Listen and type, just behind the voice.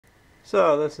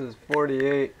So this is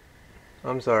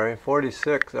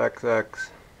 46XX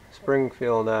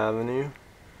Springfield Avenue.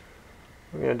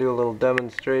 We're going to do a little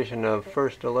demonstration of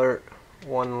first alert,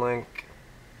 OneLink,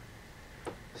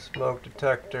 smoke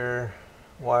detector,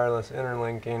 wireless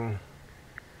interlinking,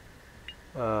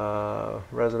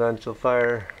 residential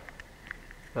fire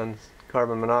and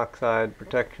carbon monoxide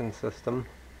protection system.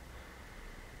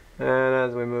 And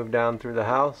as we move down through the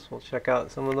house, we'll check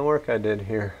out some of the work I did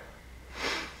here.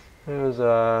 It was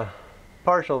a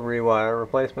partial rewire,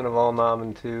 replacement of all knob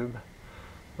and tube,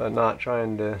 but not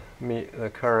trying to meet the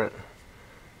current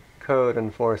code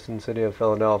enforced in the City of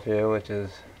Philadelphia, which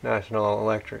is National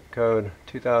Electric Code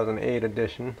 2008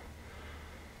 edition,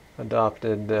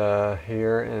 adopted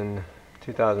here in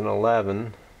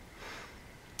 2011.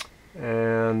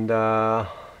 And so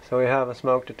we have a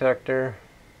smoke detector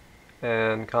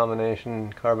and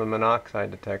combination carbon monoxide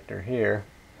detector here.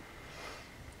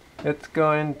 It's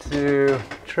going to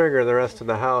trigger the rest of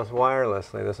the house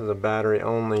wirelessly. This is a battery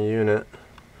only unit,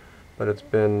 but it's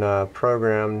been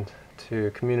programmed to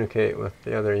communicate with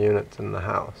the other units in the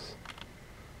house.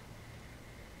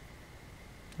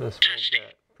 This will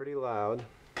get pretty loud.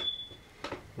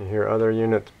 You hear other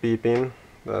units beeping.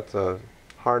 That's a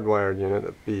hardwired unit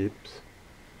that beeps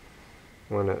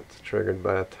when it's triggered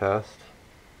by a test.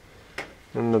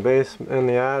 In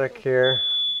the attic here,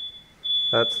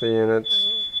 that's the units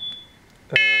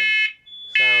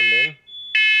sounding.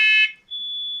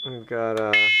 We've got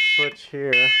a switch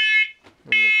here in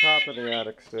the top of the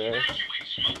attic stairs.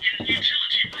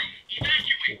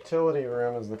 Utility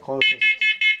room is the closest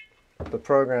the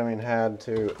programming had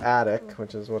to attic,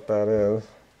 which is what that is.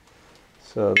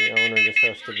 So the owner just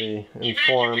has to be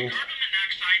informed.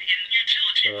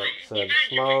 So it said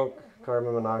smoke,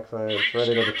 carbon monoxide, it's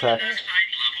ready to detect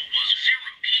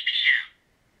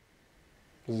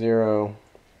 0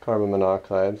 carbon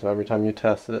monoxide. So every time you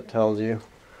test it, it tells you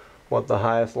what the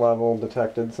highest level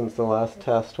detected since the last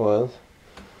test was.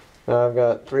 Now I've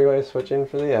got three-way switching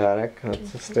for the attic.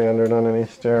 That's a standard on any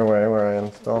stairway where I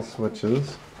install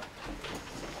switches.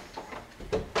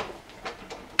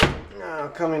 Now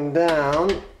coming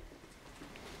down,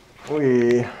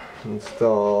 we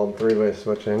installed three-way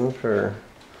switching for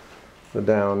the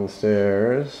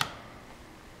downstairs,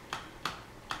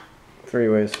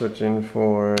 three-way switching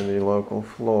for the local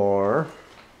floor,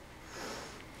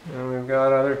 and we've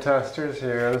got other testers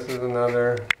here. This is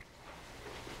another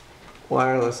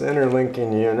wireless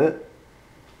interlinking unit.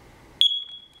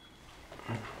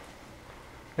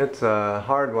 It's a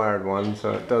hardwired one,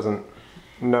 so it doesn't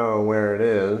know where it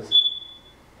is,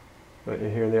 but you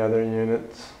hear the other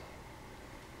units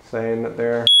saying that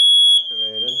they're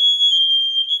activated,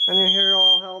 and you hear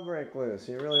all hell break loose.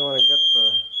 You really want to get the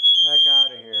heck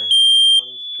out of here. This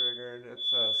one's triggered.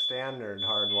 It's a standard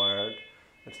hardwired.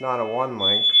 It's not a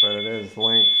OneLink, but it is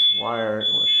linked wired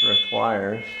with thrift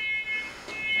wires.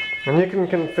 And you can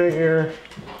configure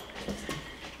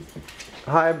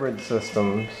hybrid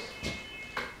systems.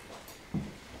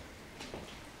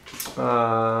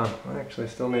 I actually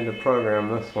still need to program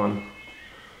this one.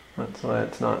 That's why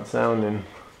it's not sounding.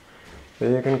 So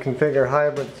you can configure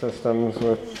hybrid systems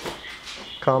with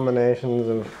combinations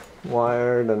of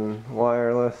wired and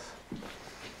wireless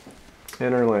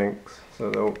interlinks. So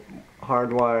the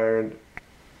hardwired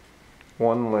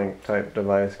OneLink type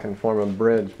device can form a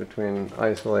bridge between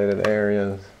isolated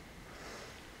areas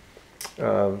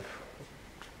of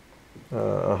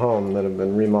a home that have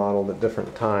been remodeled at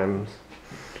different times.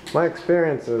 My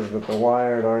experience is that the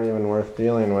wired aren't even worth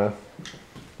dealing with.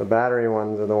 The battery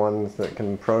ones are the ones that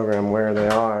can program where they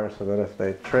are, so that if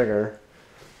they trigger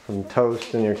from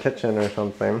toast in your kitchen or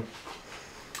something,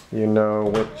 you know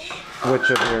which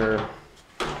of your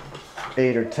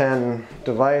 8 or 10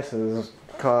 devices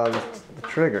caused the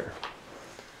trigger.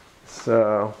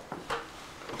 So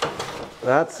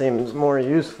that seems more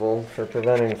useful for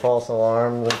preventing false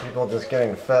alarms and people just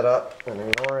getting fed up and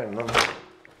ignoring them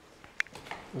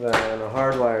than a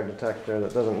hardwired detector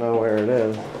that doesn't know where it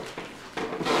is.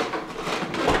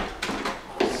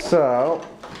 So,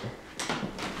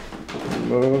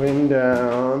 moving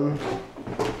down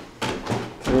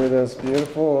through this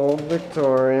beautiful old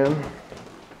Victorian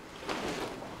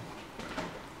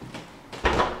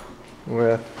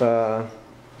with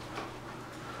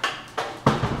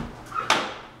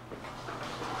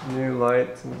new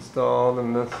lights installed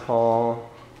in this hall.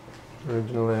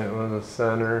 Originally it was a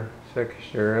center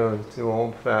fixture. It was too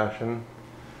old-fashioned.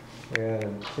 We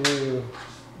added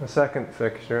a second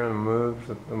fixture and moved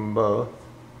them both.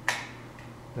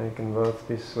 They can both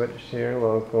be switched here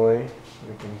locally.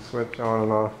 We can switch on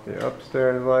and off the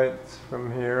upstairs lights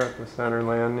from here at the center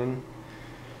landing.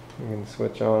 You can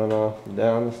switch on and off the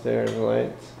downstairs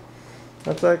lights.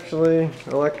 That's actually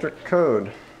electric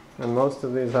code. And most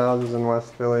of these houses in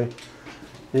West Philly,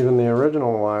 even the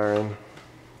original wiring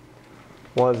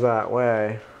was that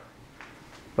way,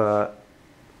 but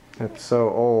it's so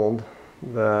old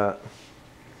that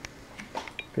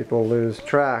people lose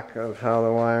track of how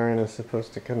the wiring is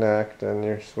supposed to connect, and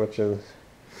your switches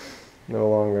no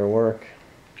longer work.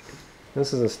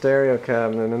 This is a stereo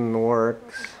cabinet in the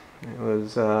works. It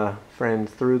was framed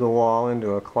through the wall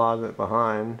into a closet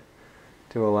behind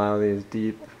to allow these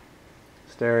deep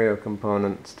stereo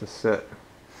components to sit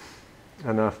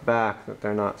enough back that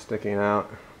they're not sticking out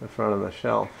the front of the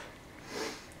shelf.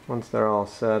 Once they're all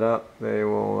set up, they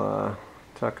will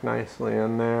tuck nicely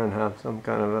in there and have some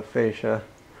kind of a fascia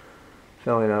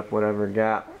filling up whatever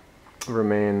gap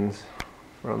remains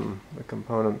from the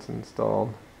components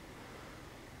installed.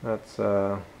 That's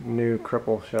a new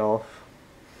cripple shelf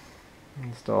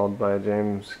installed by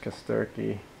James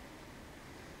Kosterky,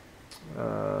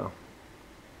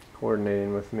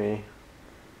 coordinating with me,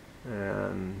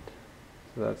 and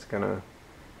so that's gonna,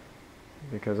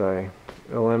 because I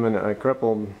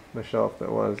crippled the shelf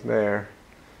that was there,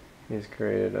 he's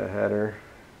created a header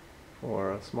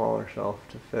for a smaller shelf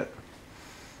to fit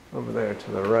over there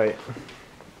to the right.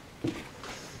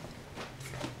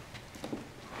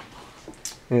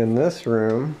 In this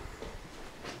room,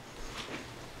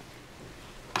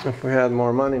 if we had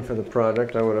more money for the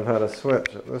project, I would have had a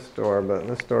switch at this door, but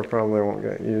this door probably won't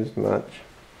get used much.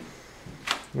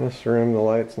 In this room, the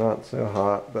light's not so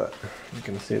hot, but you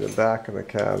can see the back of the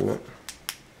cabinet.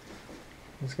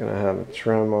 It's going to have a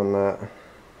trim on that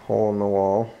hole in the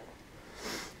wall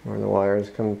where the wires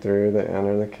come through, they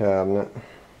enter the cabinet.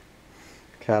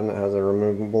 The cabinet has a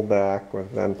removable back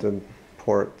with vented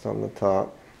ports on the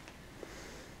top.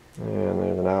 And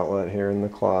there's an outlet here in the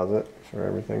closet for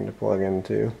everything to plug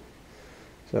into.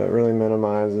 So it really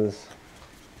minimizes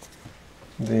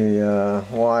the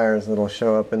wires that'll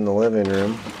show up in the living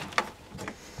room.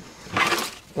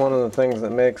 One of the things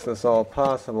that makes this all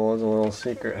possible is a little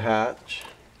secret hatch.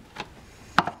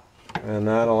 And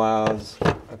that allows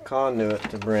a conduit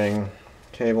to bring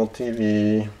cable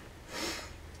TV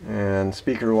and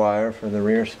speaker wire for the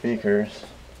rear speakers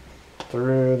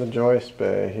through the joist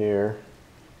bay here,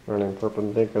 running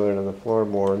perpendicular to the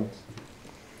floorboards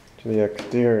to the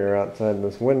exterior outside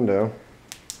this window.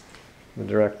 The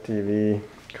DirecTV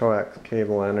coax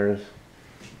cable enters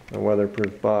a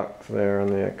weatherproof box there on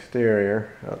the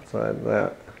exterior outside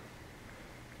that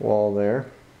wall there.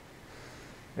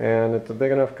 And it's a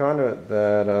big enough conduit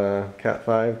that Cat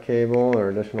 5 cable or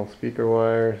additional speaker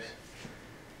wires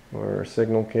or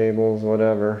signal cables,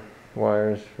 whatever,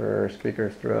 wires for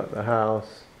speakers throughout the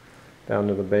house, down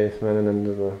to the basement and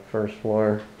into the first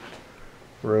floor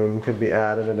room could be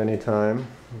added at any time.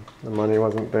 The money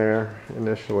wasn't there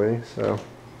initially, so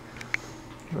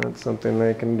that's something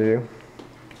they can do.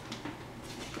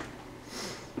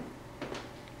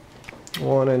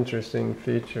 One interesting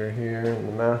feature here in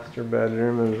the master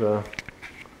bedroom is a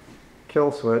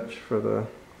kill switch for the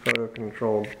photo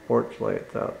controlled porch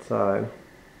lights outside.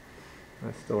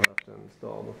 I still have to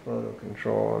install the photo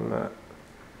control on that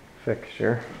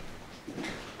fixture.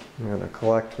 I'm going to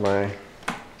collect my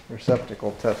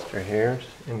receptacle tester here,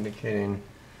 indicating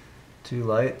 2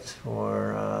 lights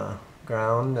for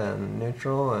ground and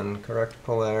neutral and correct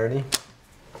polarity.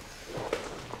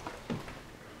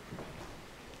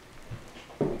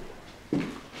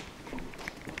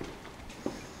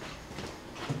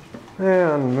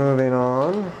 And moving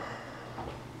on,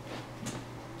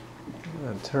 I'm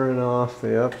going to turn off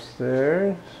the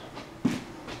upstairs.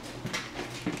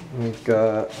 We've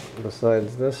got,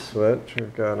 besides this switch,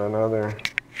 we've got another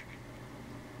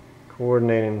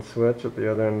coordinating switch at the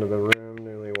other end of the room,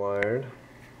 newly wired,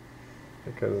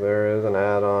 because there is an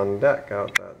add-on deck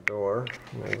out that door.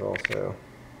 And there's also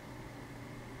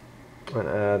an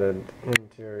added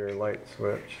interior light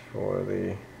switch for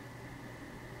the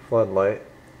floodlight,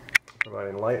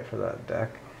 providing light for that deck.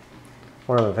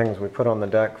 One of the things we put on the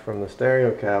deck from the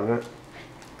stereo cabinet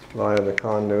via the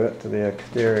conduit to the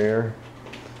exterior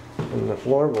and the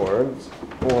floorboards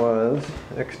was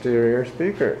exterior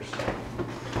speakers.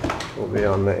 Will be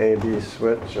on the AB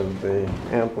switch of the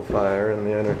amplifier in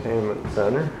the entertainment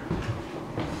center.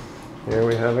 Here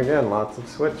we have again lots of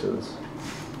switches.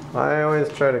 I always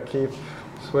try to keep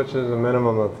switches a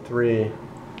minimum of 3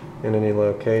 in any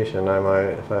location. I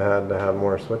might, if I had to have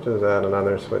more switches, add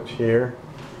another switch here,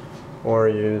 or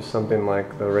use something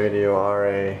like the radio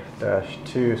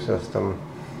RA-2 system.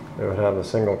 It would have a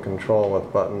single control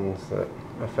with buttons that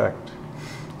affect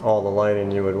all the lighting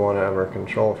you would want to ever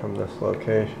control from this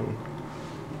location.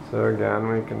 So again,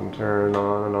 we can turn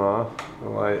on and off the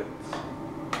lights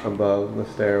above the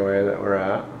stairway that we're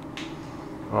at,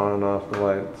 on and off the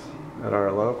lights at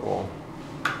our local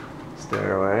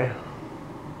stairway.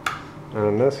 And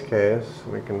in this case,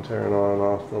 we can turn on and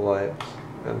off the lights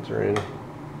entering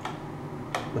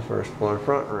the first floor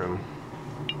front room.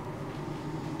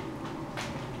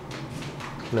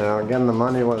 Now again, the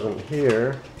money wasn't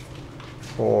here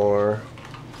for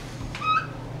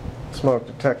smoke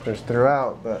detectors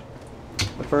throughout, but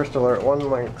the first alert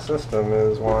OneLinks system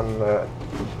is one that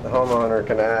the homeowner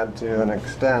can add to and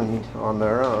extend on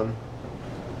their own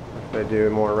if they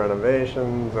do more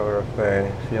renovations or if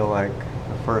they feel like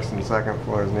the first and second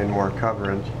floors need more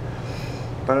coverage.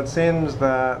 But it seems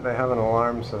that they have an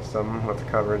alarm system with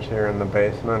coverage here in the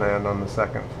basement and on the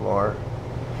second floor,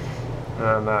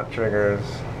 and that triggers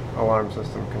alarm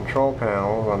system control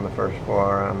panels on the first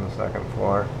floor and the second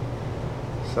floor.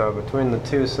 So between the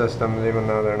two systems, even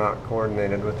though they're not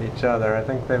coordinated with each other, I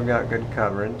think they've got good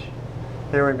coverage.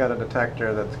 Here we've got a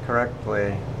detector that's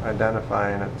correctly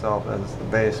identifying itself as the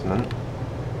basement,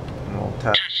 and we'll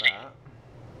test that.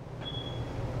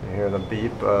 You hear the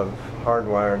beep of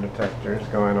hardwire detectors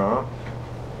going off.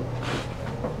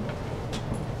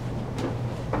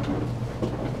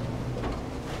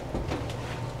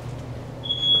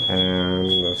 And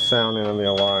the sounding of the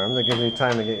alarm. That gives you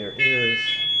time to get your ears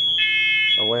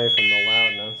away from the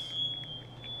loudness.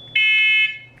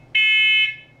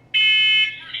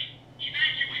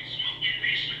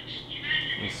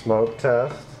 And smoke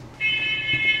test.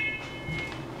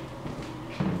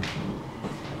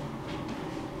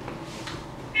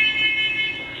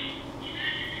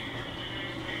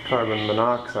 Carbon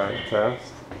monoxide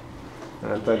test.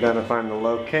 And it's identifying the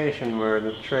location where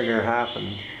the trigger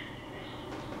happened.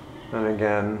 And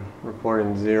again,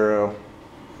 reporting 0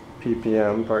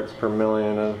 ppm, parts per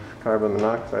million, of carbon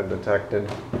monoxide detected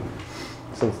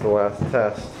since the last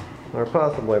test. Or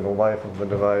possibly the life of the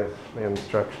device. The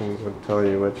instructions would tell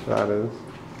you which that is.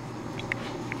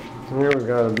 And here we've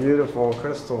got a beautiful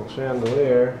crystal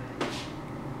chandelier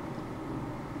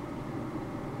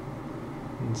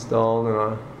installed in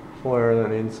a floor that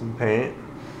needs some paint.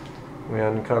 We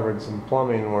uncovered some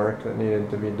plumbing work that needed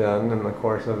to be done in the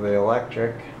course of the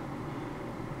electric.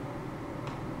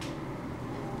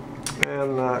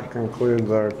 And that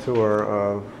concludes our tour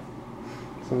of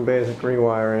some basic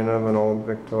rewiring of an old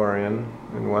Victorian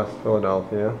in West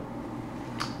Philadelphia,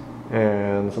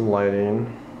 and some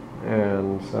lighting,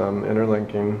 and some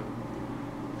interlinking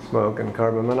smoke and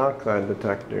carbon monoxide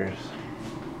detectors.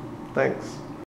 Thanks.